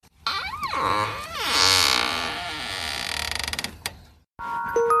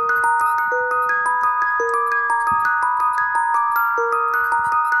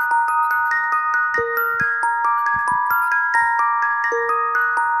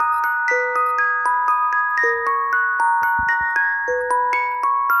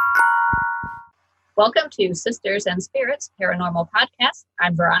Welcome to Sisters and Spirits Paranormal Podcast.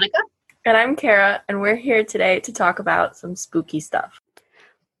 I'm Veronica. And I'm Kara, and we're here today to talk about some spooky stuff.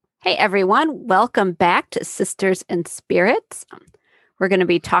 Hey everyone, welcome back to Sisters and Spirits. We're going to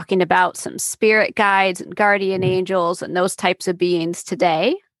be talking about some spirit guides and guardian angels and those types of beings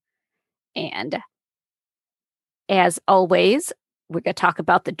today. And as always, we're going to talk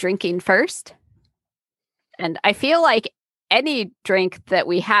about the drinking first. And I feel like any drink that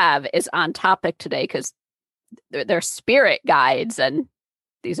we have is on topic today because they're spirit guides, and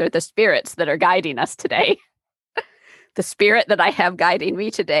these are the spirits that are guiding us today. The spirit that I have guiding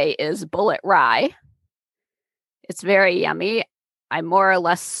me today is Bulleit Rye. It's very yummy. I more or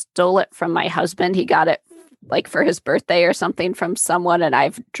less stole it from my husband. He got it like for his birthday or something from someone, and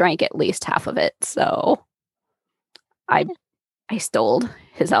I've drank at least half of it. So I stole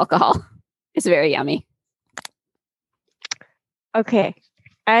his alcohol. It's very yummy. Okay,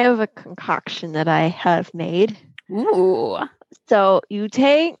 I have a concoction that I have made. Ooh. So you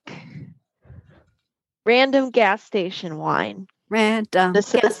take random gas station wine. Random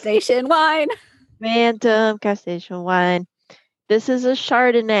gas station wine. Random gas station wine. This is a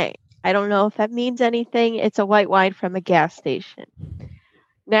Chardonnay. I don't know if that means anything. It's a white wine from a gas station.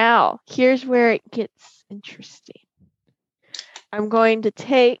 Now, here's where it gets interesting. I'm going to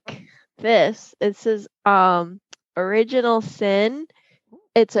take this. It says Original Sin.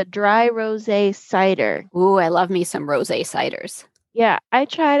 It's a dry rosé cider. Ooh, I love me some rosé ciders. Yeah, I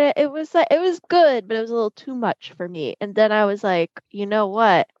tried it. It was good, but it was a little too much for me. And then I was like, you know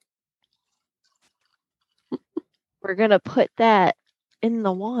what? We're gonna put that in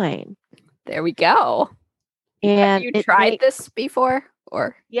the wine. There we go. And have you tried this before?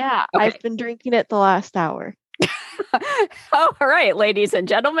 Or yeah, okay. I've been drinking it the last hour. All right, ladies and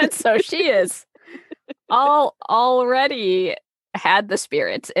gentlemen. So she is already had the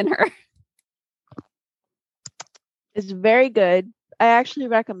spirits in her. It's very good. I actually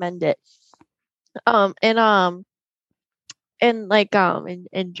recommend it. In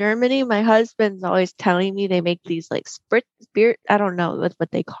Germany, my husband's always telling me they make these like spirit. I don't know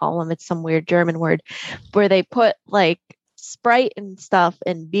what they call them. It's some weird German word where they put like Sprite and stuff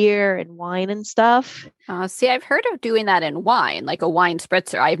and beer and wine and stuff. See, I've heard of doing that in wine, like a wine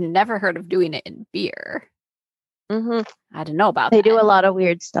spritzer. I've never heard of doing it in beer. Mm-hmm. I don't know about that. They do a lot of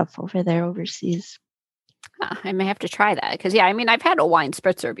weird stuff over there overseas. I may have to try that because, yeah, I mean, I've had a wine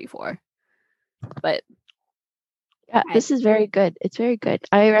spritzer before, but yeah, this is very good. It's very good.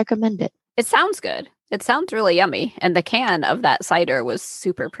 I recommend it. It sounds good. It sounds really yummy. And the can of that cider was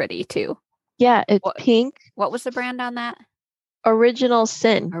super pretty too. Yeah, it's pink. What was the brand on that? Original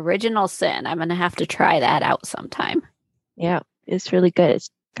Sin. Original Sin. I'm going to have to try that out sometime. Yeah, it's really good.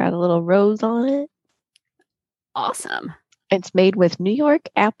 It's got a little rose on it. Awesome. It's made with New York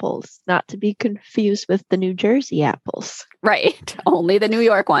apples, not to be confused with the New Jersey apples. Right. Only the New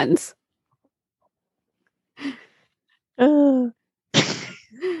York ones. All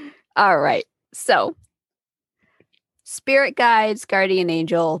right. So, spirit guides, guardian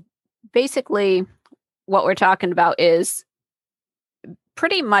angel, basically what we're talking about is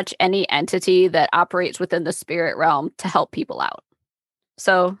pretty much any entity that operates within the spirit realm to help people out.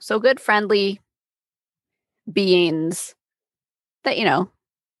 So good, friendly beings that,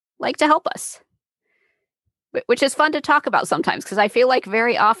 like to help us, which is fun to talk about sometimes, because I feel like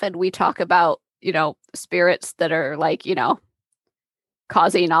very often we talk about, spirits that are like,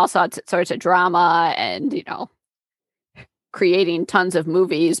 causing all sorts of drama and, creating tons of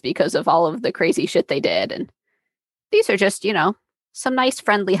movies because of all of the crazy shit they did. And these are just, some nice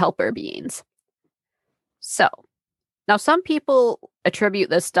friendly helper beings. So now some people attribute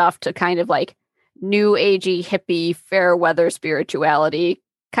this stuff to kind of like new agey, hippie, fair weather spirituality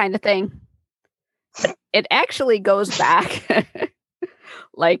kind of thing. It actually goes back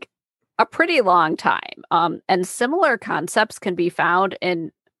like a pretty long time. And similar concepts can be found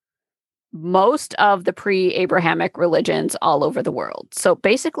in most of the pre-Abrahamic religions all over the world. So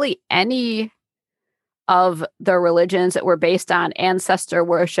basically any of the religions that were based on ancestor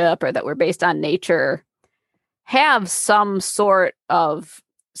worship or that were based on nature have some sort of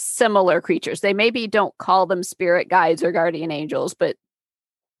similar creatures. They maybe don't call them spirit guides or guardian angels, but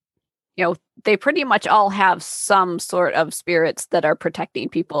they pretty much all have some sort of spirits that are protecting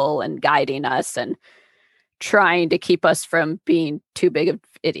people and guiding us and trying to keep us from being too big of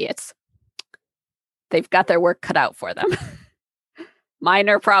idiots. They've got their work cut out for them. Mine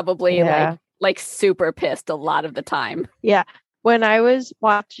are probably like super pissed a lot of the time. Yeah. When I was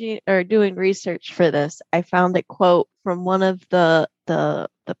watching or doing research for this, I found a quote from one of the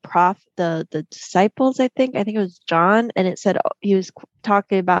disciples, I think it was John, and it said he was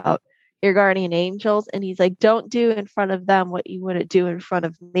talking about your guardian angels. And he's like, don't do in front of them what you wouldn't do in front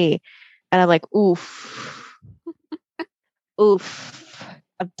of me. And I'm like, oof. Oof.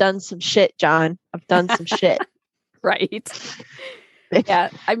 I've done some shit, John. I've done some shit. Right. Yeah,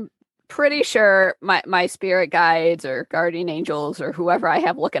 I'm pretty sure my spirit guides or guardian angels or whoever I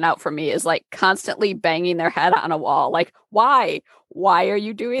have looking out for me is like constantly banging their head on a wall. Like, why? Why are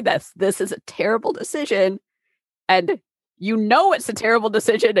you doing this? This is a terrible decision. And you know it's a terrible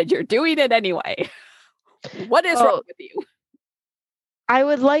decision and you're doing it anyway. What is wrong with you? I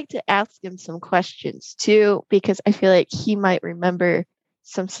would like to ask him some questions too, because I feel like he might remember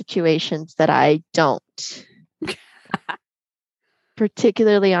some situations that I don't.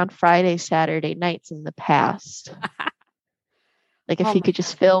 Particularly on Friday, Saturday nights in the past. Like if he could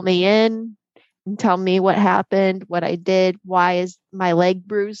just fill me in and tell me what happened, what I did, why is my leg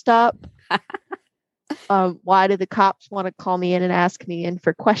bruised up? Why do the cops want to call me in and ask me in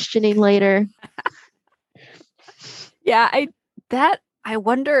for questioning later? Yeah, I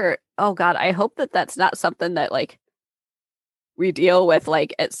wonder, oh God, I hope that that's not something that like we deal with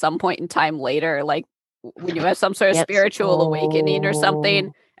like at some point in time later, like when you have some sort of spiritual awakening or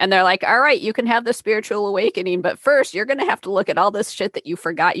something, and they're like, all right, you can have the spiritual awakening, but first you're going to have to look at all this shit that you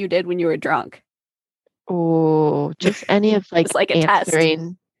forgot you did when you were drunk. Oh, just any of like, like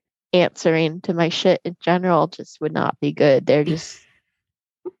a answering to my shit in general just would not be good. They're just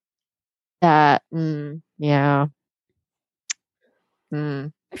that, yeah.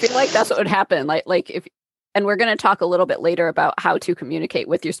 I feel like that's what would happen. Like if, and we're going to talk a little bit later about how to communicate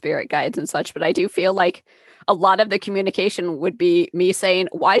with your spirit guides and such, but I do feel like a lot of the communication would be me saying,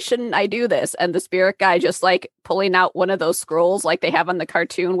 why shouldn't I do this? And the spirit guide just like pulling out one of those scrolls like they have on the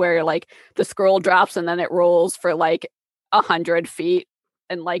cartoon where like the scroll drops and then it rolls for like 100 feet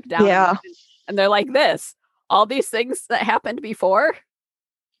and like down. Yeah. And they're like, this, all these things that happened before,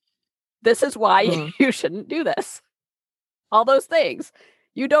 this is why you shouldn't do this. All those things.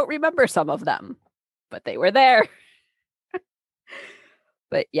 You don't remember some of them, but they were there.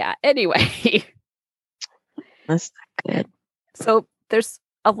 But yeah, anyway. That's not good. So there's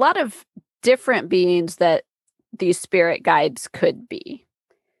a lot of different beings that these spirit guides could be.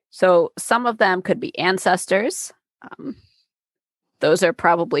 So some of them could be ancestors. Those are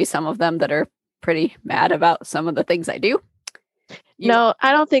probably some of them that are pretty mad about some of the things I do. No,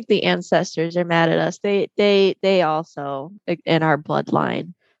 I don't think the ancestors are mad at us. They also in our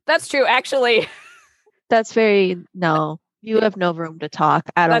bloodline. That's true, actually. That's no. You have no room to talk.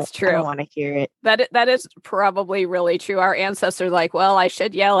 That's true. I don't want to hear it. That is probably really true. Our ancestors are like, well, I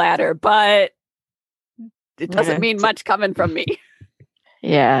should yell at her, but it doesn't mean much coming from me.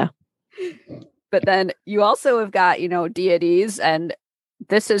 Yeah. But then you also have got, deities, and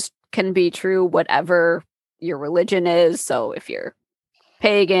this can be true whatever your religion is. So if you're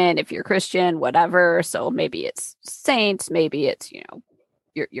pagan, if you're Christian, whatever. So maybe it's saints, maybe it's,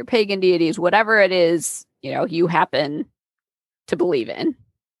 your pagan deities, whatever it is, you happen to believe in.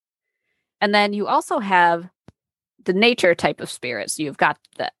 And then you also have the nature type of spirits. You've got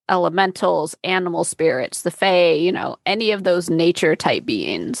the elementals, animal spirits, the fae, any of those nature type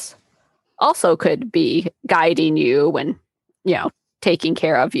beings also could be guiding you and, taking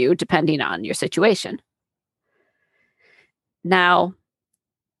care of you depending on your situation. Now,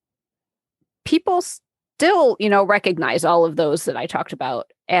 people still, recognize all of those that I talked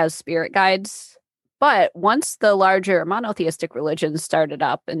about as spirit guides. But once the larger monotheistic religions started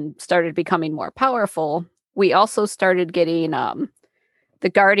up and started becoming more powerful, we also started getting the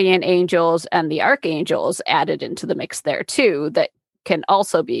guardian angels and the archangels added into the mix there too, that can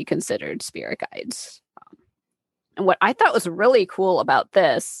also be considered spirit guides. And what I thought was really cool about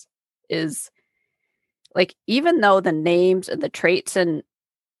this is, like, even though the names and the traits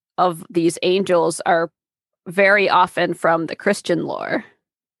of these angels are very often from the Christian lore,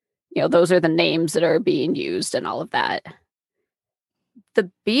 those are the names that are being used and all of that, the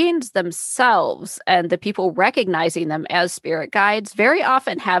beings themselves and the people recognizing them as spirit guides very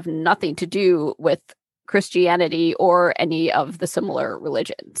often have nothing to do with Christianity or any of the similar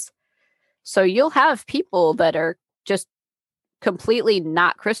religions. So you'll have people that are just completely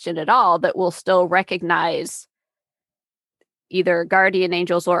not Christian at all that will still recognize either guardian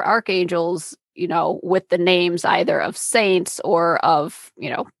angels or archangels, with the names either of saints or of,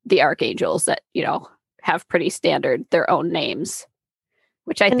 the archangels that, have pretty standard their own names,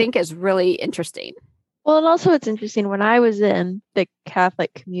 which I think is really interesting. Well, and also it's interesting, when I was in the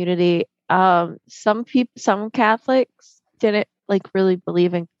Catholic community, some Catholics didn't really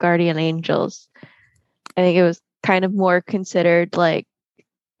believe in guardian angels. I think it was kind of more considered like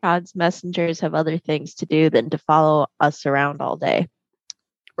God's messengers have other things to do than to follow us around all day.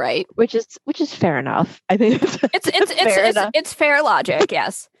 Right. which is fair enough. I think It's fair logic,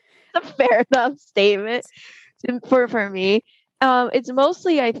 yes. a fair enough statement for me. It's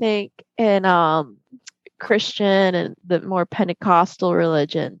mostly, I think, in Christian and the more Pentecostal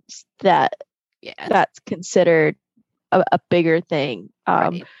religions that's considered a bigger thing.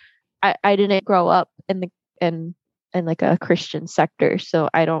 Right. I didn't grow up in like a Christian sector, so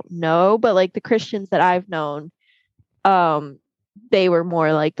I don't know. But like the Christians that I've known, they were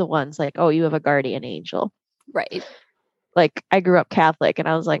more like the ones like, oh, you have a guardian angel. Right. Like I grew up Catholic, and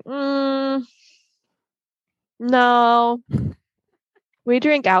I was like, no, we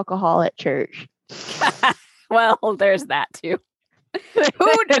drink alcohol at church. Well, there's that too.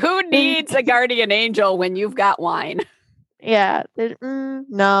 Who needs a guardian angel when you've got wine? Yeah,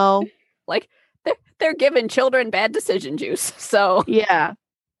 no. Like they're giving children bad decision juice. So Yeah,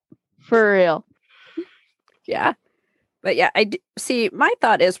 for real. yeah. But yeah, see, my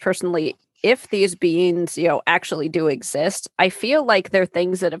thought is personally, if these beings, actually do exist, I feel like they're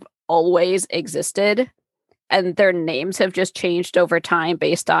things that have always existed and their names have just changed over time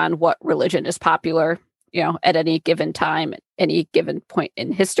based on what religion is popular, at any given time, any given point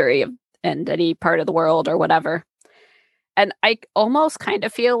in history and any part of the world or whatever. And I almost kind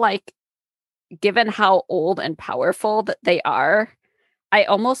of feel like, given how old and powerful that they are, I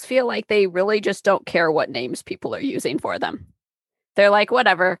almost feel like they really just don't care what names people are using for them. They're like,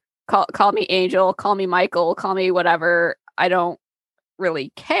 whatever, call me Angel, call me Michael, call me whatever. I don't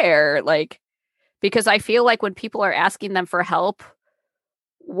really care. Like, because I feel like when people are asking them for help,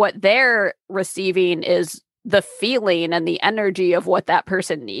 what they're receiving is the feeling and the energy of what that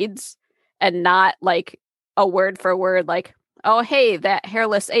person needs, and not like a word for word, like, oh, hey, that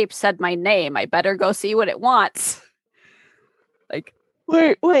hairless ape said my name. I better go see what it wants. Like,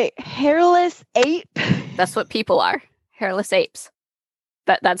 wait, hairless ape? That's what people are. Hairless apes.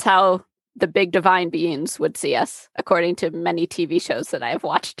 That's how the big divine beings would see us, according to many TV shows that I have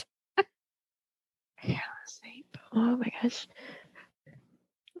watched. Hairless ape. Oh my gosh.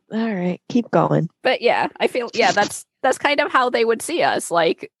 All right, keep going. But yeah, I feel that's kind of how they would see us,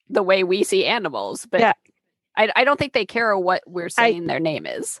 like the way we see animals. But yeah. I don't think they care what we're saying their name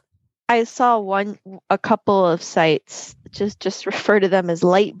is. I saw a couple of sites just refer to them as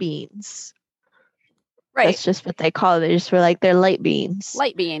light beings. Right. That's just what they call it. They just were like, they're light beings.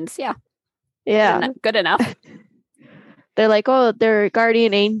 Light beings, yeah. Yeah. Good enough. They're like, oh, they're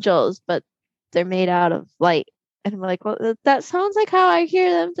guardian angels, but they're made out of light. And I'm like, well, that sounds like how I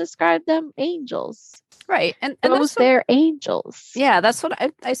hear them describe them, angels. Right. And they're angels. Yeah, that's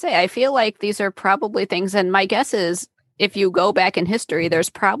what I say. I feel like these are probably things, and my guess is if you go back in history, there's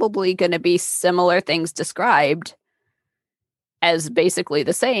probably going to be similar things described as basically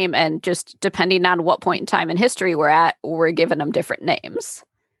the same, and just depending on what point in time in history we're at, we're giving them different names.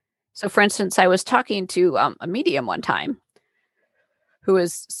 So for instance, I was talking to a medium one time who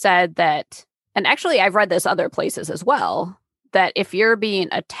has said that, and actually I've read this other places as well, that if you're being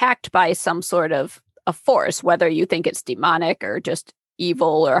attacked by some sort of a force, whether you think it's demonic or just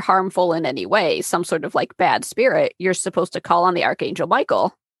evil or harmful in any way, some sort of like bad spirit, you're supposed to call on the Archangel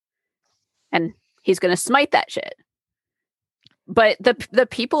Michael and he's going to smite that shit. But the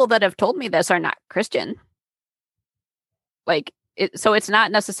people that have told me this are not Christian. Like, so it's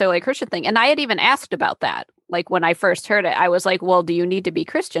not necessarily a Christian thing. And I had even asked about that. Like when I first heard it, I was like, well, do you need to be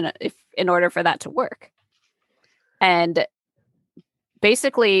Christian in order for that to work? And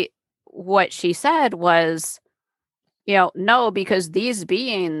basically what she said was, no, because these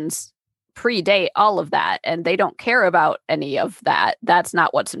beings predate all of that and they don't care about any of that. That's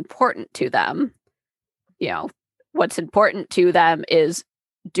not what's important to them. What's important to them is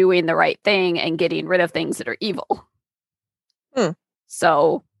doing the right thing and getting rid of things that are evil.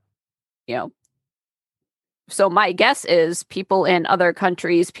 So, so my guess is people in other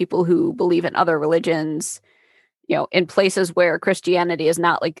countries, people who believe in other religions, in places where Christianity is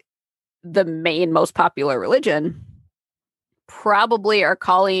not like the main most popular religion, probably are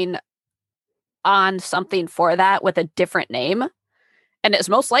calling on something for that with a different name. And it's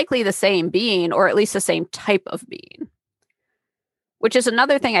most likely the same being, or at least the same type of being. Which is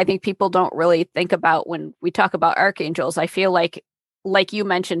another thing I think people don't really think about when we talk about archangels. I feel like you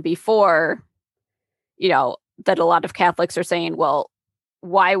mentioned before, that a lot of Catholics are saying, well,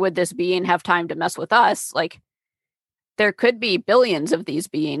 why would this being have time to mess with us? Like, there could be billions of these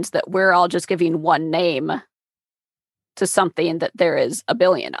beings that we're all just giving one name to something that there is a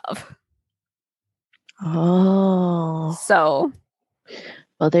billion of. Oh. So,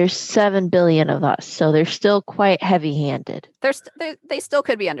 well, there's 7 billion of us, so they're still quite heavy-handed. They still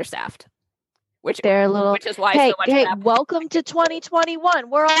could be understaffed. which They're a little. which is why Hey, so much hey, happened. welcome to 2021.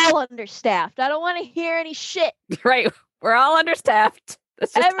 We're all understaffed. I don't want to hear any shit. Right. We're all understaffed.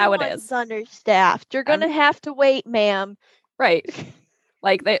 That's just how it Everyone's is. understaffed. You're gonna have to wait, ma'am. Right.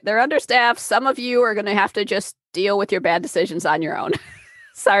 Like they're understaffed. Some of you are gonna have to just deal with your bad decisions on your own.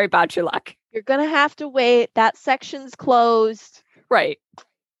 Sorry about your luck. You're gonna have to wait. That section's closed. Right.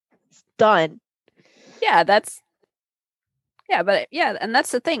 It's done. Yeah, and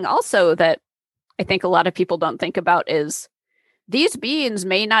that's the thing also that I think a lot of people don't think about is these beings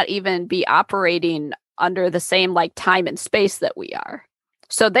may not even be operating under the same like time and space that we are.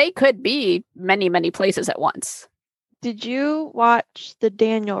 So they could be many, many places at once. Did you watch the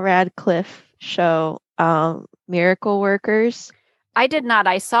Daniel Radcliffe show, Miracle Workers? I did not.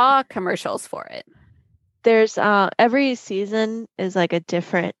 I saw commercials for it. There's every season is like a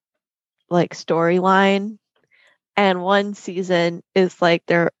different like storyline, and one season is like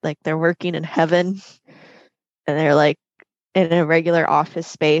they're working in heaven, and they're like in a regular office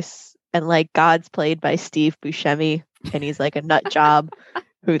space, and like God's played by Steve Buscemi, and he's like a nut job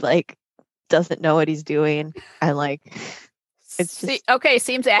who like doesn't know what he's doing, and like it's just okay,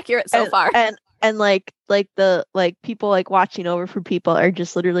 seems accurate so far. And like the like people like watching over for people are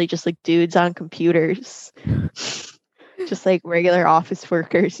just literally just like dudes on computers. Just like regular office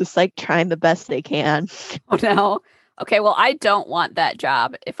workers, just like trying the best they can. Oh no. Okay, well, I don't want that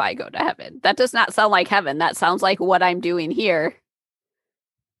job if I go to heaven. That does not sound like heaven. That sounds like what I'm doing here.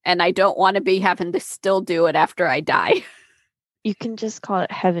 And I don't want to be having to still do it after I die. You can just call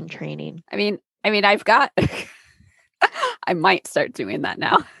it heaven training. I mean, I've got I might start doing that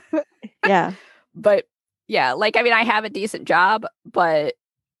now. Yeah. But yeah, like I have a decent job, but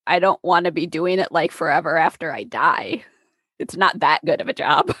I don't want to be doing it like forever after I die. It's not that good of a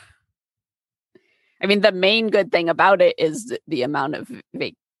job. I mean, the main good thing about it is the amount of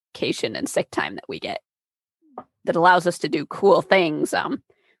vacation and sick time that we get that allows us to do cool things.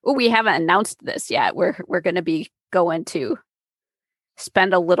 We haven't announced this yet. We're going to be going to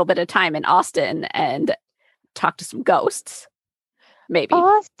spend a little bit of time in Austin and talk to some ghosts. Maybe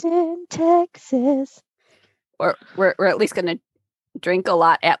Austin, Texas. Or we're at least going to drink a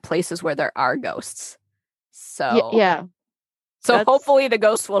lot at places where there are ghosts. So yeah. So hopefully the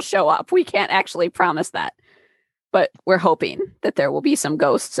ghosts will show up. We can't actually promise that. But we're hoping that there will be some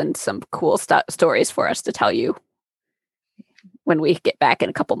ghosts and some cool stories for us to tell you when we get back in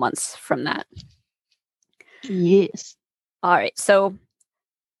a couple months from that. Yes. All right. So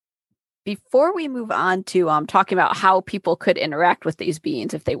before we move on to talking about how people could interact with these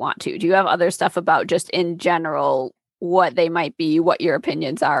beings if they want to, do you have other stuff about just in general what they might be, what your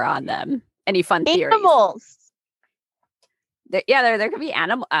opinions are on them? Any fun theories? Animals. There could be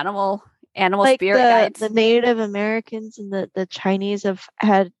animal like spirit guides. The Native Americans and the Chinese have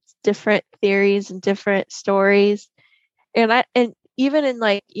had different theories and different stories, and even in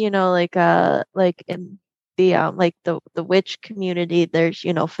like in the like the witch community, there's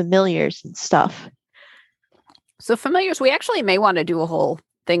familiars and stuff. So familiars, we actually may want to do a whole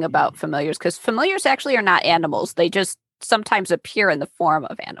thing about familiars, because familiars actually are not animals. They just sometimes appear in the form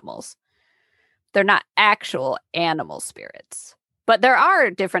of animals. They're not actual animal spirits, but there are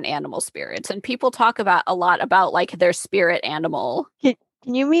different animal spirits, and people talk about a lot about like their spirit animal. Can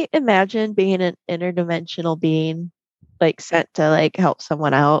you imagine being an interdimensional being, like sent to like help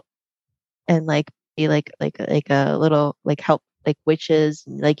someone out, and like be like a little like help like witches,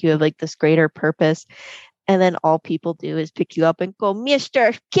 and, like you have like this greater purpose, and then all people do is pick you up and go,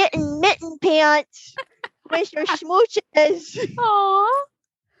 Mr. Kitten Mitten Pants, Mr. Smooches. Aww.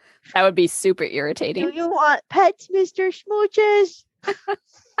 That would be super irritating. Do you want pets, Mr. Smooches?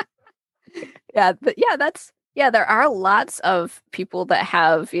 There are lots of people that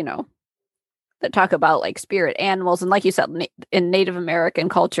have, that talk about like spirit animals. And like you said, in Native American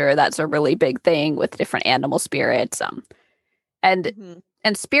culture, that's a really big thing with different animal spirits. And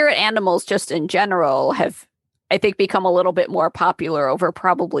spirit animals just in general have, I think, become a little bit more popular over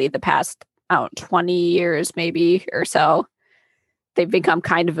probably the past, 20 years maybe or so. They've become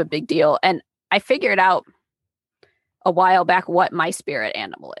kind of a big deal. And I figured out a while back what my spirit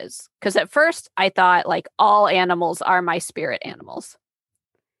animal is. Because at first I thought like all animals are my spirit animals.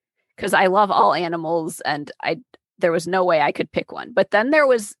 Because I love all animals and there was no way I could pick one. But then there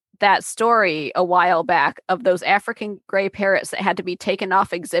was that story a while back of those African gray parrots that had to be taken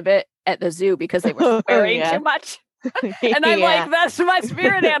off exhibit at the zoo because they were swearing too much. And I'm like, that's my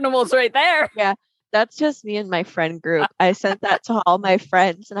spirit animals right there. Yeah. That's just me and my friend group. I sent that to all my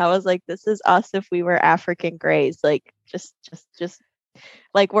friends, and I was like, this is us if we were African grays. Like, just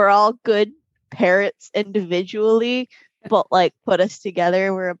like we're all good parrots individually, but like put us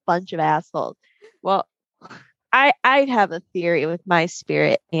together, we're a bunch of assholes. Well, I have a theory with my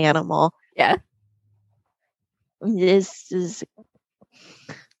spirit animal. Yeah. This is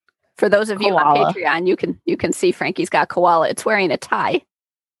For those of you on Koala. Patreon, you can see Frankie's got koala. It's wearing a tie.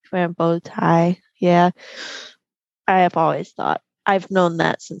 wearing a bow tie. Yeah. I have always thought, I've known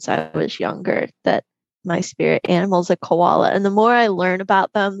that since I was younger, that my spirit animal's a koala. And the more I learn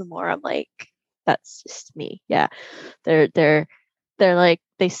about them, the more I'm like, that's just me. Yeah. They're like,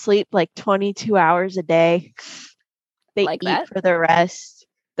 they sleep like 22 hours a day. They Like eat that? for the rest.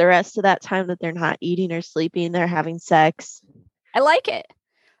 The rest of that time that they're not eating or sleeping, they're having sex. I like it.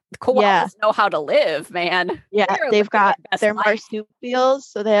 Koalas Yeah. know how to live, man. Yeah, They're they've living got their best their life. marsupials,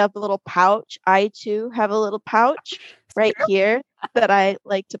 so they have a little pouch. I too have a little pouch right here that I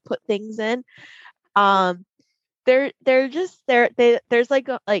like to put things in. There's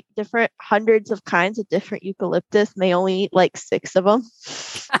like different hundreds of kinds of different eucalyptus, and they only eat like 6 of them.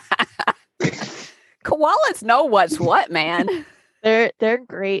 Koalas know what's what, man. They're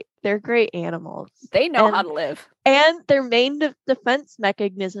great. They're great animals. They know how And- to live. And their main defense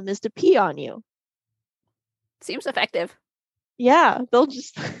mechanism is to pee on you. Seems effective. Yeah, they'll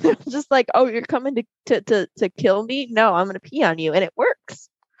just like, oh, you're coming to kill me? No, I'm gonna pee on you, and it works.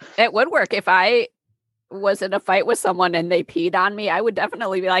 It would work if I was in a fight with someone and they peed on me. I would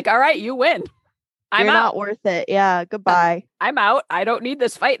definitely be like, "All right, you win. I'm You're out. not worth it. Yeah, goodbye. I'm out. I don't need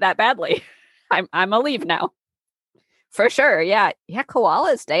this fight that badly. I'm a leave now." For sure. Yeah. Yeah,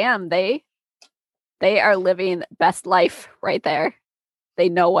 koalas, damn. They are living best life right there. They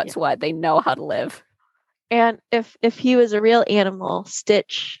know what's what. They know how to live. And if he was a real animal,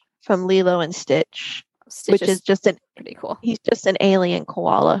 Stitch from Lilo and Stitch, Stitch which is just pretty cool. he's just an alien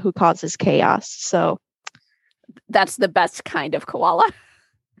koala who causes chaos. So That's the best kind of koala.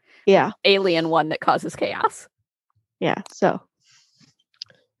 yeah, Alien one that causes chaos. yeah. So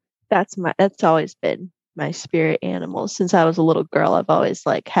that's always been my spirit animal since I was a little girl. I've always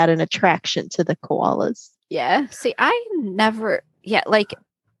like had an attraction to the koalas. Yeah. See, I never, like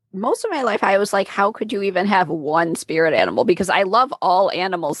most of my life, I was like, how could you even have one spirit animal? Because I love all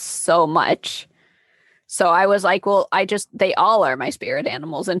animals so much. So I was like, well, they all are my spirit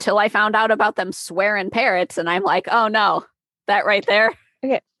animals until I found out about them swearing parrots. And I'm like, oh no, that right there.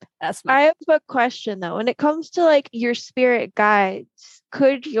 Okay. That's I have a question though. When it comes to like your spirit guides,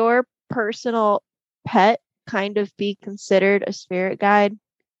 could your personal pet kind of be considered a spirit guide?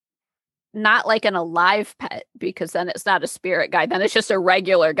 not like an alive pet, because then it's not a spirit guide. Then it's just a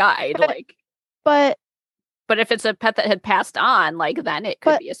regular guide. But But if it's a pet that had passed on, like then it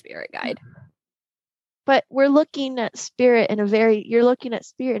could be a spirit guide. But we're looking at spirit you're looking at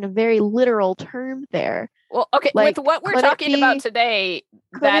spirit in a very literal term there. Well, okay, Like, with what we're could it talking about be- today,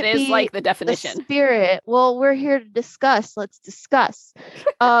 could that it is be like the The definition. spirit. Well, we're here to discuss. Let's discuss.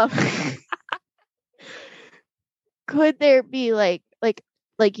 Could there be like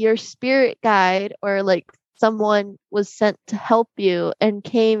your spirit guide, or like someone was sent to help you and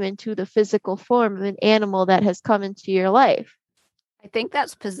came into the physical form of an animal that has come into your life? I think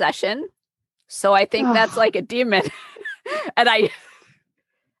that's possession. So I think that's like a demon. And I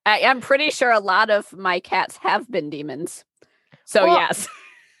am pretty sure a lot of my cats have been demons. So Well, yes.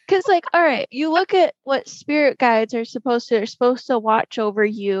 Because, like, all right, you look at what spirit guides are supposed to. They're supposed to watch over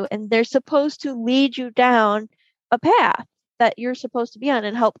you, and they're supposed to lead you down a path that you're supposed to be on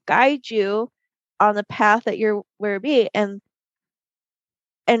and help guide you on the path that you're where to be. And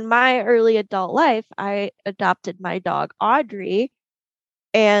in my early adult life, I adopted my dog Audrey,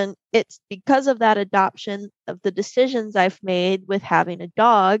 and it's because of that adoption, of the decisions I've made with having a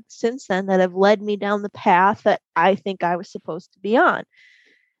dog since then, that have led me down the path that I think I was supposed to be on.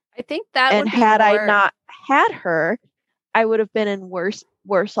 I think that And would be had I more- not had her, I would have been in worse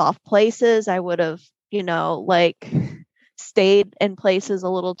off places. I would have, like stayed in places a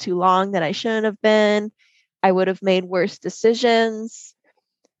little too long that I shouldn't have been. I would have made worse decisions.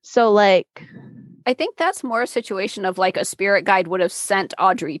 So like, I think that's more a situation of like a spirit guide would have sent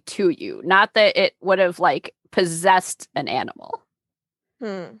Audrey to you, not that it would have like possessed an animal.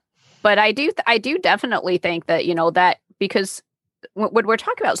 But I do definitely think that, that because when we're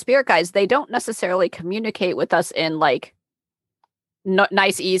talking about spirit guides, they don't necessarily communicate with us in like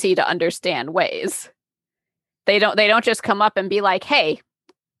nice, easy to understand ways. They don't just come up and be like, hey,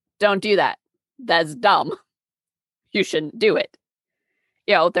 don't do that. That's dumb. You shouldn't do it.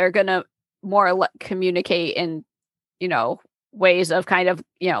 They're going to more or less communicate in, ways of kind of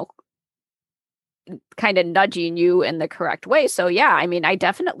nudging you in the correct way. So yeah, I mean, I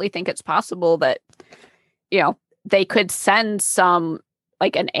definitely think it's possible that, they could send some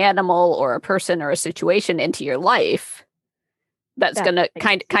like an animal or a person or a situation into your life that's That gonna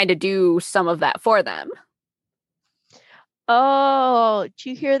makes kind of do some of that for them. Oh, did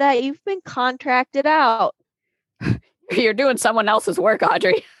you hear that? You've been contracted out. You're doing someone else's work,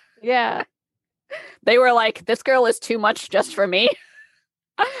 Audrey. Yeah. They were like, this girl is too much just for me.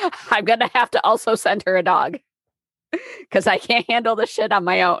 I'm gonna have to also send her a dog because I can't handle this shit on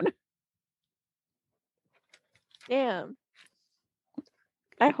my own. Damn.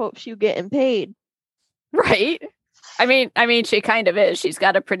 I hope she's getting paid. Right? I mean, she kind of is. She's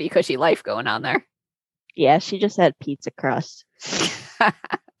got a pretty cushy life going on there. Yeah, she just had pizza crust.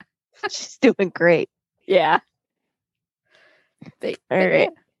 She's doing great. Yeah. All right.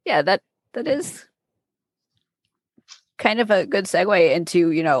 Yeah, that is kind of a good segue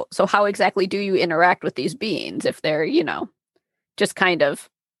into, so how exactly do you interact with these beings if they're, just kind of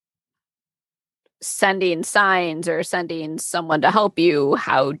sending signs or sending someone to help you?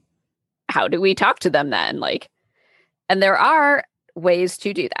 How do we talk to them then? And there are ways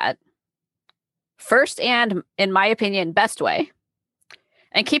to do that. First, and in my opinion, best way.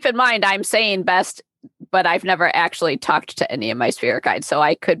 And keep in mind, I'm saying best, but I've never actually talked to any of my spirit guides, so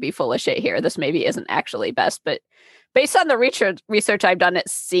I could be full of shit here. This maybe isn't actually best, but based on the research I've done, it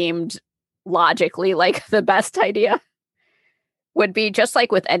seemed logically like the best idea would be just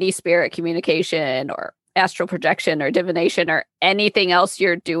like with any spirit communication or astral projection or divination or anything else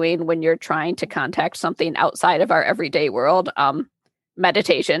you're doing when you're trying to contact something outside of our everyday world,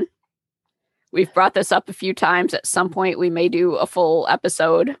 meditation. We've brought this up a few times. At some point, we may do a full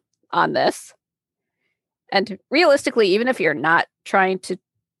episode on this. And realistically, even if you're not trying to,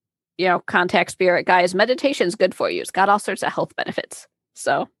 contact spirit guides, meditation is good for you. It's got all sorts of health benefits.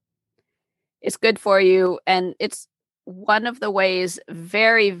 So it's good for you. And it's one of the ways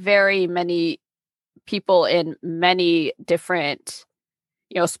very, very many people in many different,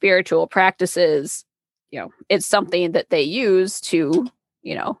 spiritual practices, it's something that they use to,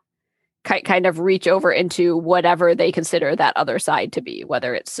 kind of reach over into whatever they consider that other side to be,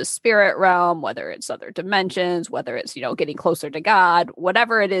 whether it's the spirit realm, whether it's other dimensions, whether it's, getting closer to God,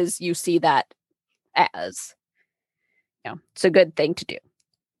 whatever it is you see that as, it's a good thing to do.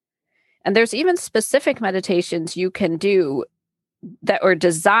 And there's even specific meditations you can do that are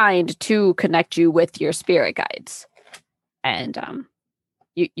designed to connect you with your spirit guides. And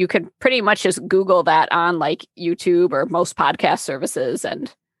you can pretty much just Google that on like YouTube or most podcast services,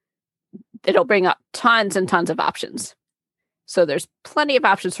 and it'll bring up tons and tons of options. So there's plenty of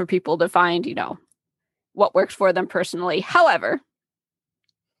options for people to find, what works for them personally. However,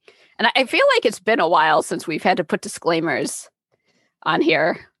 and I feel like it's been a while since we've had to put disclaimers on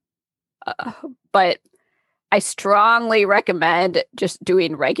here, but I strongly recommend just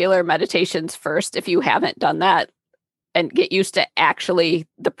doing regular meditations first if you haven't done that, and get used to actually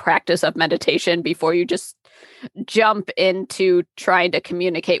the practice of meditation before you just jump into trying to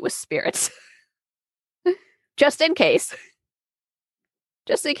communicate with spirits. Just in case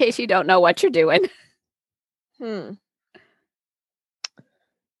you don't know what you're doing. I'm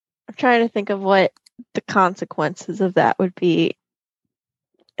trying to think of what the consequences of that would be.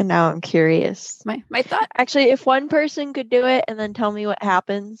 And now I'm curious. My thought, actually, if one person could do it and then tell me what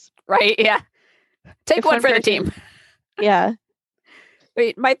happens. Right, yeah. Take one for the team. Yeah.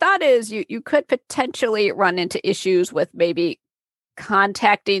 Wait, my thought is you could potentially run into issues with maybe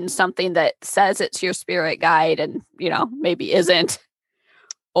contacting something that says it's your spirit guide and, maybe isn't,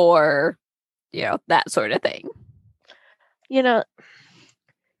 or, that sort of thing.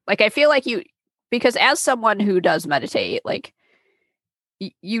 Like, I feel like because as someone who does meditate, like,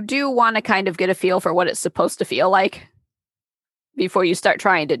 you do want to kind of get a feel for what it's supposed to feel like before you start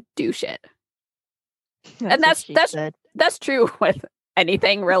trying to do shit. And that's true with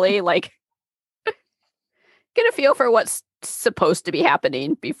anything, really. Like, get a feel for what's supposed to be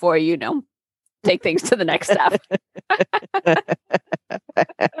happening before take things to the next step.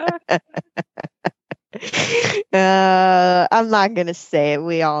 I'm not gonna say it.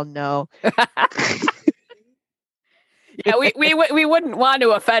 We all know. Yeah, we wouldn't want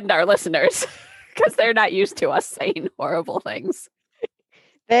to offend our listeners because they're not used to us saying horrible things.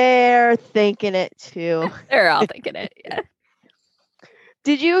 They're thinking it too. They're all thinking it, yeah.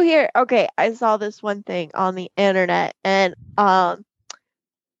 Did you hear? Okay, I saw this one thing on the internet, and the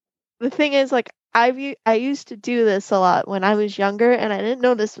thing is, like, I used to do this a lot when I was younger, and I didn't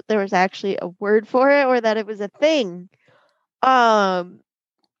know there was actually a word for it or that it was a thing. I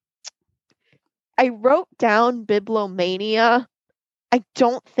wrote down bibliomania. I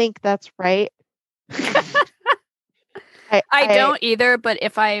don't think that's right. I don't either, but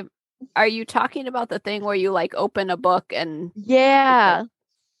are you talking about the thing where you like open a book and yeah,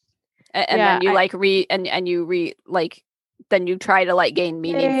 then you like read and you read like then you try to like gain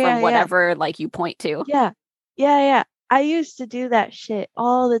meaning yeah, from whatever like you point to. yeah, yeah. I used to do that shit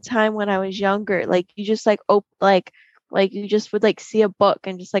all the time when I was younger. Like you just like like you just would like see a book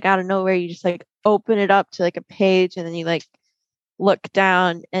and just like out of nowhere you just like open it up to like a page and then you like look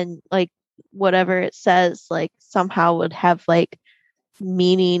down and like whatever it says like somehow would have like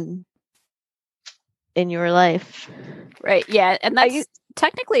meaning in your life. Right. Yeah. And that's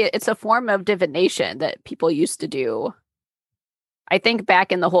technically it's a form of divination that people used to do. I think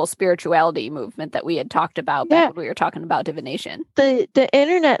back in the whole spirituality movement that we had talked about back when we were talking about divination. The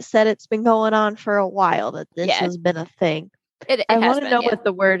internet said it's been going on for a while that this has been a thing. I want to know what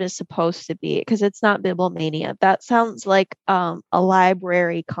the word is supposed to be because it's not Biblemania. That sounds like a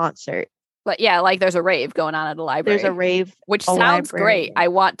library concert. But yeah, like there's a rave going on at a library. There's a rave, which sounds great. I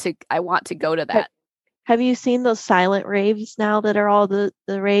want to go to that. Have you seen those silent raves now that are all the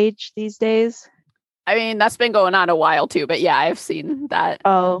rage these days? I mean, that's been going on a while too, but yeah, I've seen that.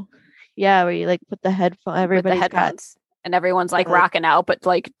 Oh, yeah, where you like put the headphones, and everyone's like rocking out, but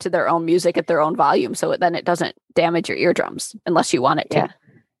like to their own music at their own volume, so then it doesn't damage your eardrums unless you want it to. Yeah.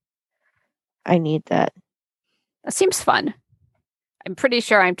 I need that. That seems fun. I'm pretty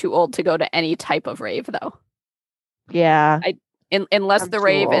sure I'm too old to go to any type of rave, though. Yeah. Unless the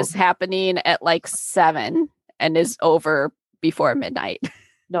rave is happening at like 7 and is over before midnight.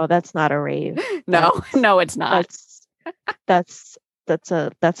 No, that's not a rave. No, it's not. That's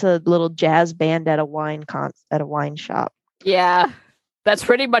a little jazz band at a wine shop. Yeah, that's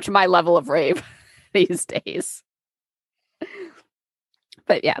pretty much my level of rave these days.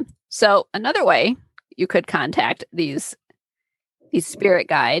 But yeah, so another way you could contact these spirit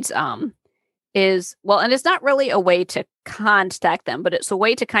guides is, well, and it's not really a way to contact them, but it's a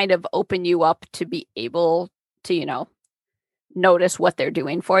way to kind of open you up to be able to, notice what they're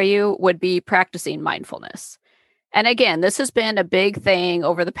doing for you, would be practicing mindfulness. And again, this has been a big thing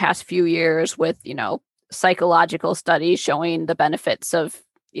over the past few years with, psychological studies showing the benefits of,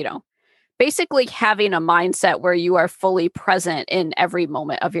 basically having a mindset where you are fully present in every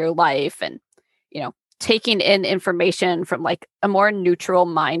moment of your life and, taking in information from like a more neutral,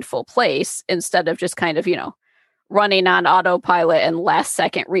 mindful place instead of just kind of, running on autopilot and last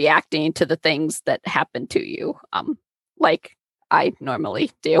second reacting to the things that happen to you. Like I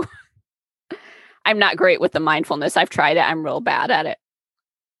normally do. I'm not great with the mindfulness. I've tried it. I'm real bad at it.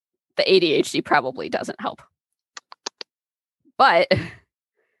 The ADHD probably doesn't help. But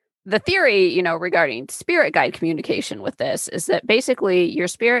the theory, regarding spirit guide communication with this is that basically your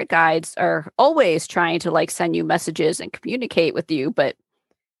spirit guides are always trying to like send you messages and communicate with you, but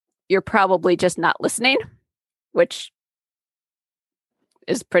you're probably just not listening, which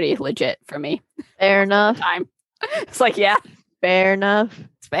is pretty legit for me. Fair enough. It's like, yeah. Fair enough.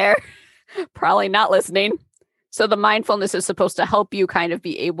 It's fair. Probably not listening. So the mindfulness is supposed to help you kind of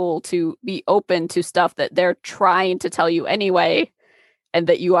be able to be open to stuff that they're trying to tell you anyway, and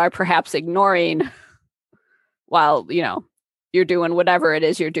that you are perhaps ignoring while, you're doing whatever it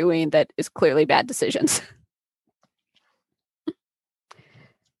is you're doing that is clearly bad decisions.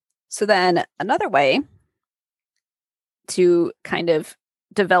 So then another way to kind of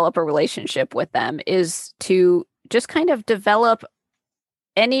develop a relationship with them is to just kind of develop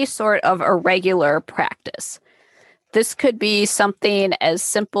any sort of a regular practice. This could be something as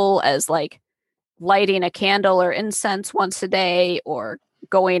simple as like lighting a candle or incense once a day, or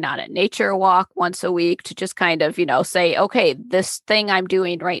going on a nature walk once a week, to just kind of, say, okay, this thing I'm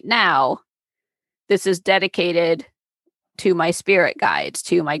doing right now, this is dedicated to my spirit guides,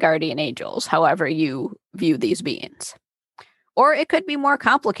 to my guardian angels, however you view these beings. Or it could be more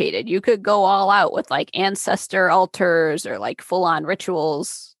complicated. You could go all out with like ancestor altars or like full on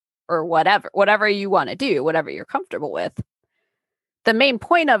rituals or whatever you want to do, whatever you're comfortable with. The main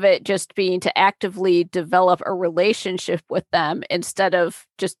point of it just being to actively develop a relationship with them instead of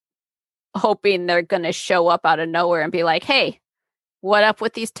just hoping they're going to show up out of nowhere and be like, hey, what up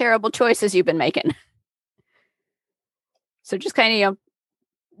with these terrible choices you've been making? So just kind of,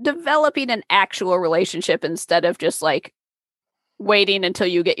 developing an actual relationship instead of just like waiting until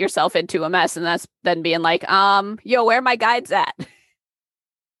you get yourself into a mess and that's then being like, yo, where are my guides at?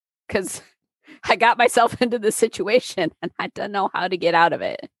 Because I got myself into this situation and I don't know how to get out of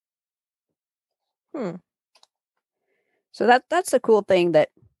it. So that's a cool thing that,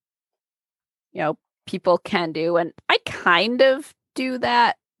 people can do. And I kind of do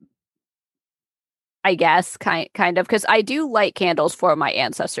that, I guess, kind of, because I do light candles for my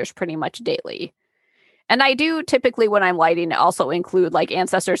ancestors pretty much daily. And I do typically, when I'm lighting, also include like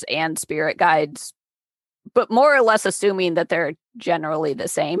ancestors and spirit guides, but more or less assuming that they're generally the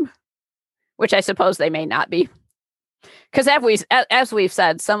same, which I suppose they may not be. Because as we've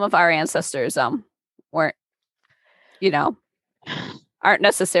said, some of our ancestors weren't, aren't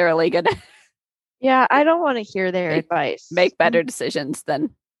necessarily going to Yeah, I don't want to hear their advice. make better decisions than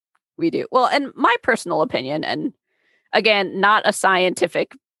we do. Well, and my personal opinion, and again, not a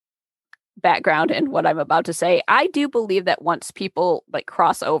scientific background in what I'm about to say, I do believe that once people like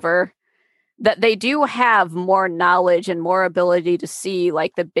cross over, that they do have more knowledge and more ability to see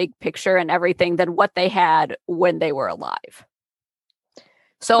like the big picture and everything than what they had when they were alive.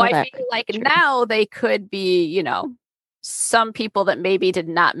 So Well, I that feel could be like true. now they could be, some people that maybe did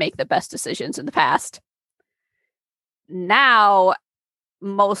not make the best decisions in the past. Now,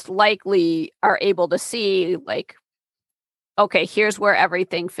 most likely are able to see like, okay, here's where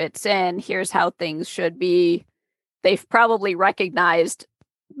everything fits in. Here's how things should be. They've probably recognized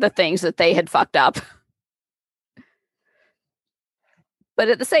the things that they had fucked up. But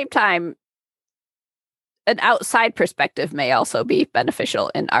at the same time, an outside perspective may also be beneficial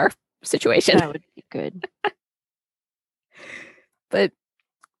in our situation. That would be good. But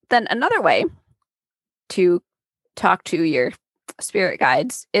then another way to talk to your spirit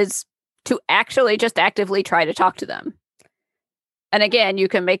guides is to actually just actively try to talk to them. And again, you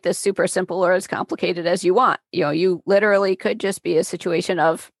can make this super simple or as complicated as you want. You literally could just be a situation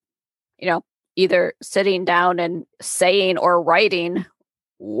of, either sitting down and saying or writing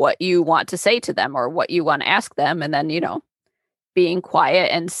what you want to say to them or what you want to ask them. And then, being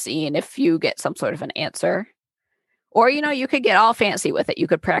quiet and seeing if you get some sort of an answer. Or, you could get all fancy with it. You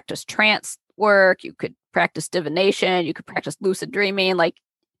could practice trance work. You could practice divination. You could practice lucid dreaming. Like,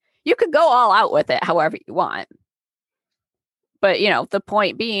 you could go all out with it however you want. But, the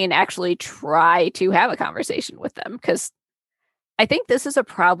point being, actually try to have a conversation with them. Because I think this is a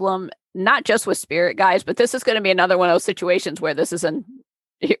problem, not just with spirit guides, but this is going to be another one of those situations where this is a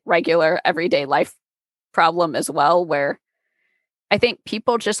regular everyday life problem as well, where I think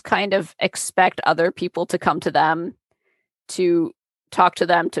people just kind of expect other people to come to them, to talk to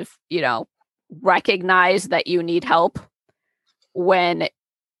them, to, recognize that you need help, when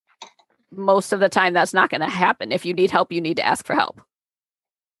most of the time that's not going to happen. If you need help, you need to ask for help.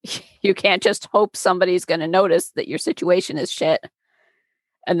 You can't just hope somebody's going to notice that your situation is shit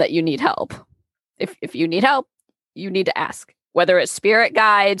and that you need help. If you need help, you need to ask, whether it's spirit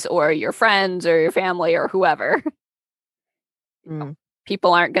guides or your friends or your family or whoever.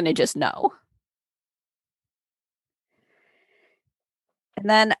 People aren't going to just know. And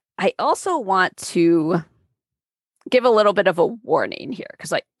then I also want to give a little bit of a warning here,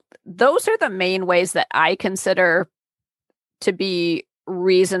 because those are the main ways that I consider to be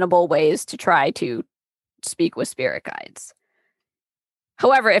reasonable ways to try to speak with spirit guides.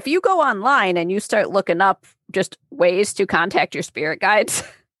 However, if you go online and you start looking up just ways to contact your spirit guides,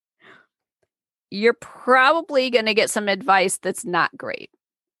 you're probably going to get some advice that's not great.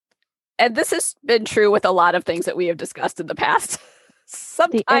 And this has been true with a lot of things that we have discussed in the past.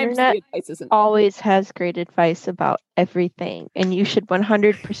 Sometimes the internet advice isn't always has great advice about everything, and you should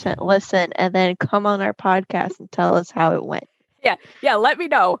 100% listen and then come on our podcast and tell us how it went. Yeah, let me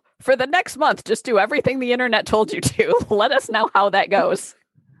know. For the next month, just do everything the internet told you to. Let us know how that goes.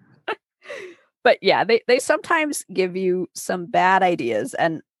 But yeah, they sometimes give you some bad ideas.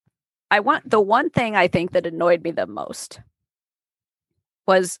 And the one thing I think that annoyed me the most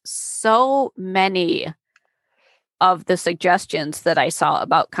was so many of the suggestions that I saw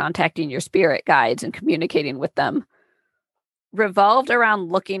about contacting your spirit guides and communicating with them revolved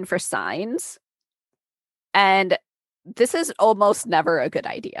around looking for signs. And this is almost never a good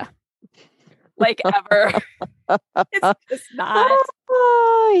idea. Like, ever. It's just not.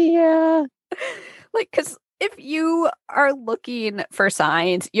 Oh, yeah. Like, because if you are looking for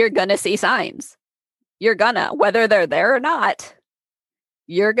signs, you're going to see signs. You're gonna, whether they're there or not,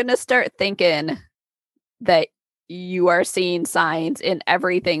 you're going to start thinking that you are seeing signs in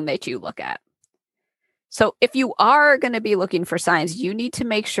everything that you look at. So if you are going to be looking for signs, you need to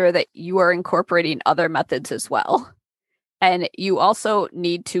make sure that you are incorporating other methods as well. And you also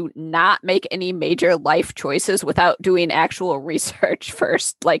need to not make any major life choices without doing actual research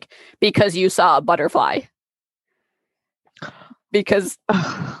first, like because you saw a butterfly. Because,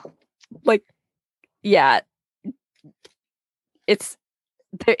 yeah, it's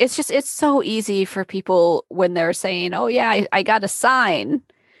so easy for people when they're saying, oh yeah, I got a sign.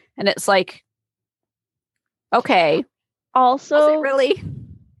 And it's like, okay. Also, really?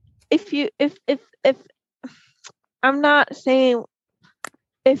 If I'm not saying,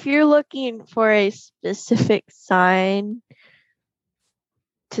 if you're looking for a specific sign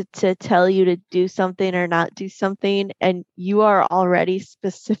to tell you to do something or not do something, and you are already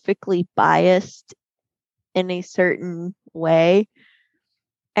specifically biased in a certain way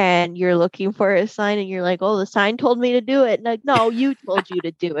and you're looking for a sign and you're like, oh, the sign told me to do it. And like, no, you told you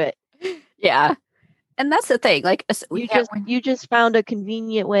to do it. Yeah. And that's the thing. Like, You just found a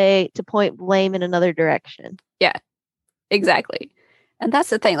convenient way to point blame in another direction. Yeah, exactly. And that's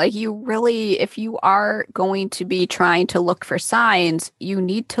the thing. Like, you really, if you are going to be trying to look for signs, you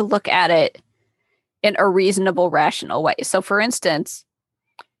need to look at it in a reasonable, rational way. So, for instance,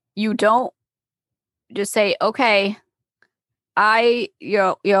 you don't just say, okay, if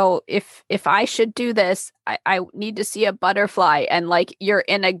I should do this, I need to see a butterfly, and like you're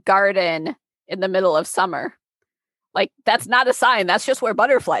in a garden in the middle of summer. Like, that's not a sign. That's just where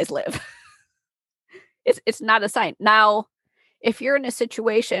butterflies live. It's not a sign. Now, if you're in a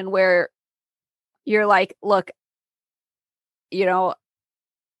situation where you're like, look, I'm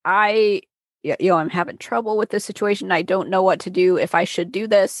having trouble with this situation. I don't know what to do. If I should do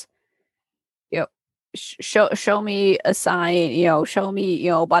this, show me a sign, show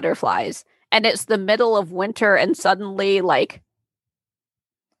me, butterflies. And it's the middle of winter and suddenly like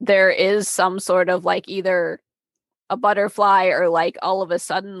there is some sort of like either a butterfly or like all of a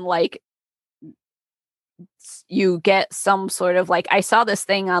sudden like you get some sort of like, I saw this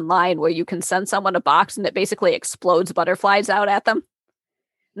thing online where you can send someone a box and it basically explodes butterflies out at them.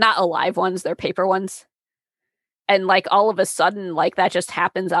 Not alive ones, they're paper ones. And like all of a sudden, like that just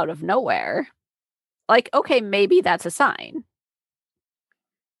happens out of nowhere. Like, okay, maybe that's a sign.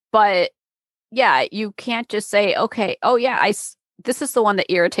 But yeah, you can't just say, okay, oh yeah, this is the one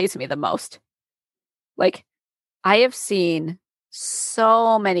that irritates me the most. Like, I have seen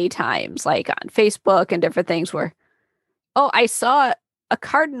so many times, like on Facebook and different things where, oh, I saw a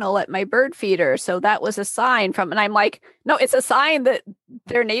cardinal at my bird feeder, so that was a sign from, and I'm like, no, it's a sign that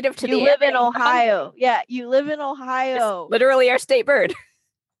they're native to the area. You live in Ohio. Yeah, you live in Ohio. It's literally our state bird.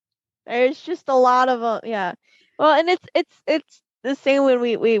 There's just a lot of them. Yeah. Well, and it's the same when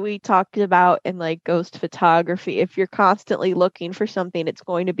we talked about in like ghost photography. If you're constantly looking for something, it's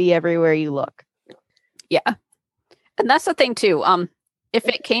going to be everywhere you look. Yeah. And that's the thing too. If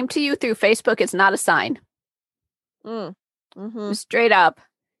it came to you through Facebook, it's not a sign. Mm-hmm. Straight up.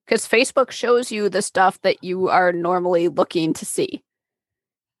 Because Facebook shows you the stuff that you are normally looking to see.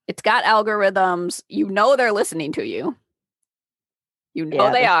 It's got algorithms. You know they're listening to you. You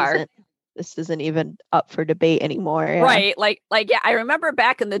know they are. This isn't even up for debate anymore. Yeah. Right. Like, yeah, I remember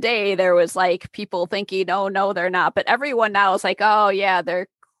back in the day, there was like people thinking, oh, no, they're not. But everyone now is like, oh, yeah, they're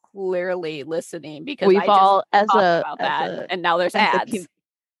clearly listening because we've all and now there's ads.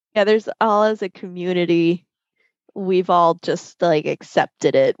 There's all as a community. We've all just like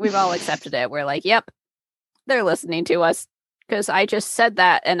accepted it. We've all accepted it. We're like, yep, they're listening to us because I just said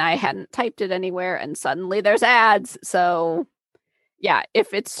that and I hadn't typed it anywhere and suddenly there's ads. So yeah,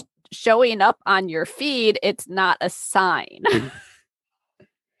 if it's showing up on your feed, it's not a sign.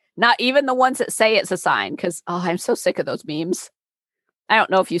 Not even the ones that say it's a sign because, oh, I'm so sick of those memes. I don't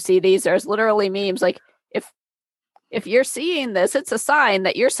know if you see these. There's literally memes like, if you're seeing this, it's a sign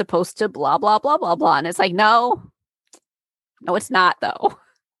that you're supposed to blah, blah, blah, blah, blah. And it's like, no, it's not, though.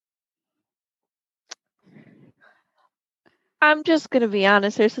 I'm just going to be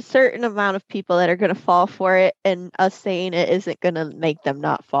honest. There's a certain amount of people that are going to fall for it, and us saying it isn't going to make them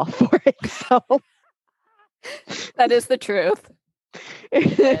not fall for it. So that is the truth.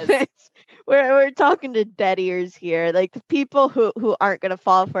 We're talking to dead ears here. Like the people who aren't going to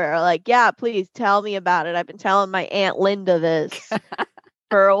fall for it are like, yeah, please tell me about it. I've been telling my Aunt Linda this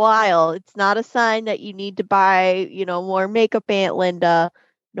for a while. It's not a sign that you need to buy, more makeup, Aunt Linda.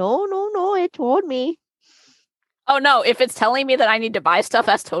 No, it told me. Oh, no, if it's telling me that I need to buy stuff,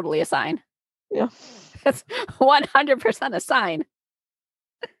 that's totally a sign. Yeah. That's 100% a sign.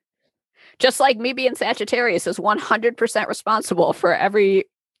 Just like me being Sagittarius is 100% responsible for every,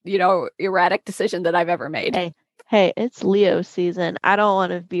 erratic decision that I've ever made. Hey, it's Leo season. I don't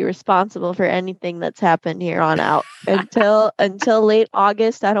want to be responsible for anything that's happened here on out. Until late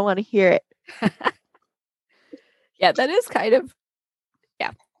August, I don't want to hear it. Yeah, that is kind of,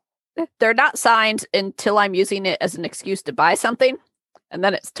 yeah. They're not signs until I'm using it as an excuse to buy something, and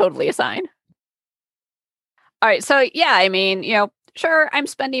then it's totally a sign. All right, so yeah, I mean, sure, I'm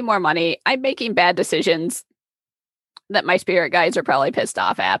spending more money. I'm making bad decisions that my spirit guides are probably pissed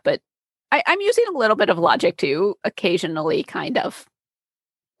off at, but I'm using a little bit of logic too, occasionally, kind of.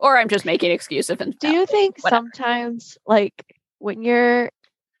 Or I'm just making excuses. Do you think sometimes, like, because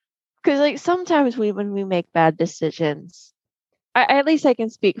like sometimes when we make bad decisions, at least I can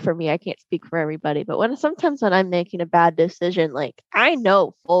speak for me. I can't speak for everybody, but sometimes when I'm making a bad decision, like I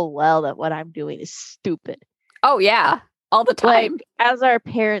know full well that what I'm doing is stupid. Oh yeah. all the time. Like, as our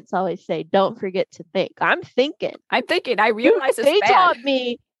parents always say, don't forget to think. I'm thinking. I'm thinking, I realize it's They bad. taught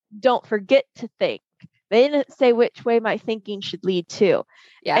me, don't forget to think. They didn't say which way my thinking should lead to.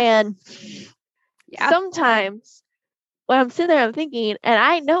 Yeah. And Yeah. sometimes when I'm sitting there, I'm thinking, and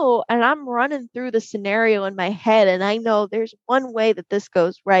I know, and I'm running through the scenario in my head, and I know there's one way that this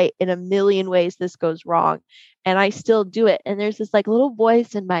goes right, in a million ways this goes wrong, and I still do it. And there's this like little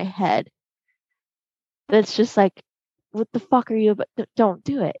voice in my head that's just like, what the fuck are you? But don't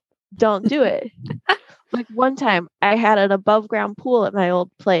do it. Don't do it. Like one time I had an above ground pool at my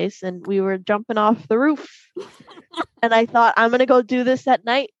old place and we were jumping off the roof and I thought, I'm going to go do this at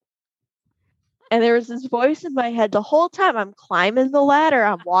night. And there was this voice in my head the whole time. I'm climbing the ladder.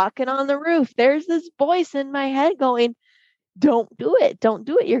 I'm walking on the roof. There's this voice in my head going, don't do it. Don't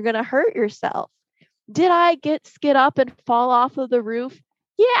do it. You're going to hurt yourself. Did I skid up and fall off of the roof?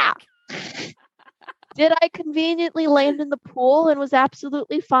 Yeah. Did I conveniently land in the pool and was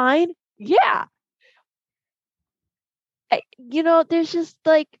absolutely fine? Yeah. There's just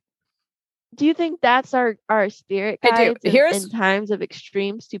like, do you think that's our spirit I do. guides in times of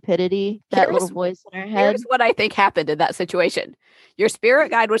extreme stupidity? That little voice in our head? Here's what I think happened in that situation. Your spirit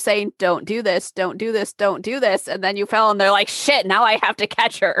guide was saying, don't do this, don't do this, don't do this. And then you fell and they're like, shit, now I have to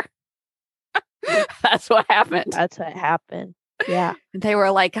catch her. That's what happened. That's what happened. Yeah. And they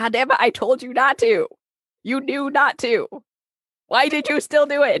were like, God damn it, I told you not to. You knew not to. Why did you still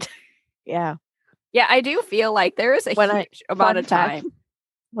do it? Yeah. Yeah, I do feel like there is a huge amount of time.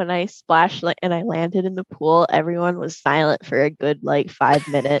 When I splashed and I landed in the pool, everyone was silent for a good 5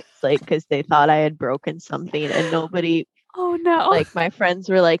 minutes, because they thought I had broken something, and nobody. Oh no! My friends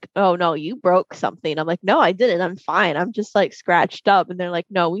were like, "Oh no, you broke something." I'm like, "No, I didn't. I'm fine. I'm just scratched up." And they're like,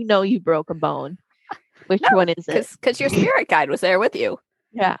 "No, we know you broke a bone. Which one is it?" Because your spirit guide was there with you.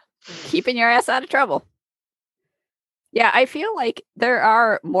 Yeah, keeping your ass out of trouble. Yeah, I feel like there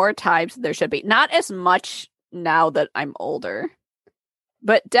are more times than there should be. Not as much now that I'm older.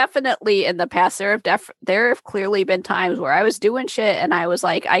 But definitely in the past, there have clearly been times where I was doing shit and I was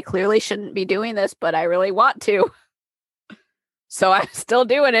like, I clearly shouldn't be doing this, but I really want to. So I'm still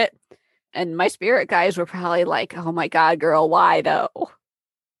doing it. And my spirit guys were probably like, oh my God, girl, why though?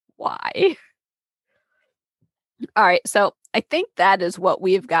 Why? All right. So I think that is what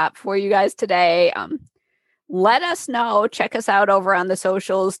we've got for you guys today. Let us know. Check us out over on the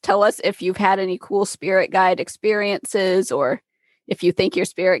socials. Tell us if you've had any cool spirit guide experiences, or if you think your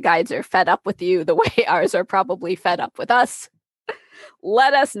spirit guides are fed up with you the way ours are probably fed up with us.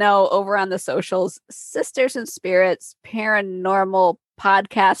 Let us know over on the socials. Sisters and Spirits Paranormal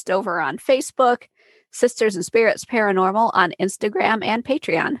Podcast over on Facebook. Sisters and Spirits Paranormal on Instagram and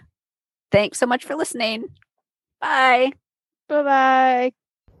Patreon. Thanks so much for listening. Bye. Bye-bye.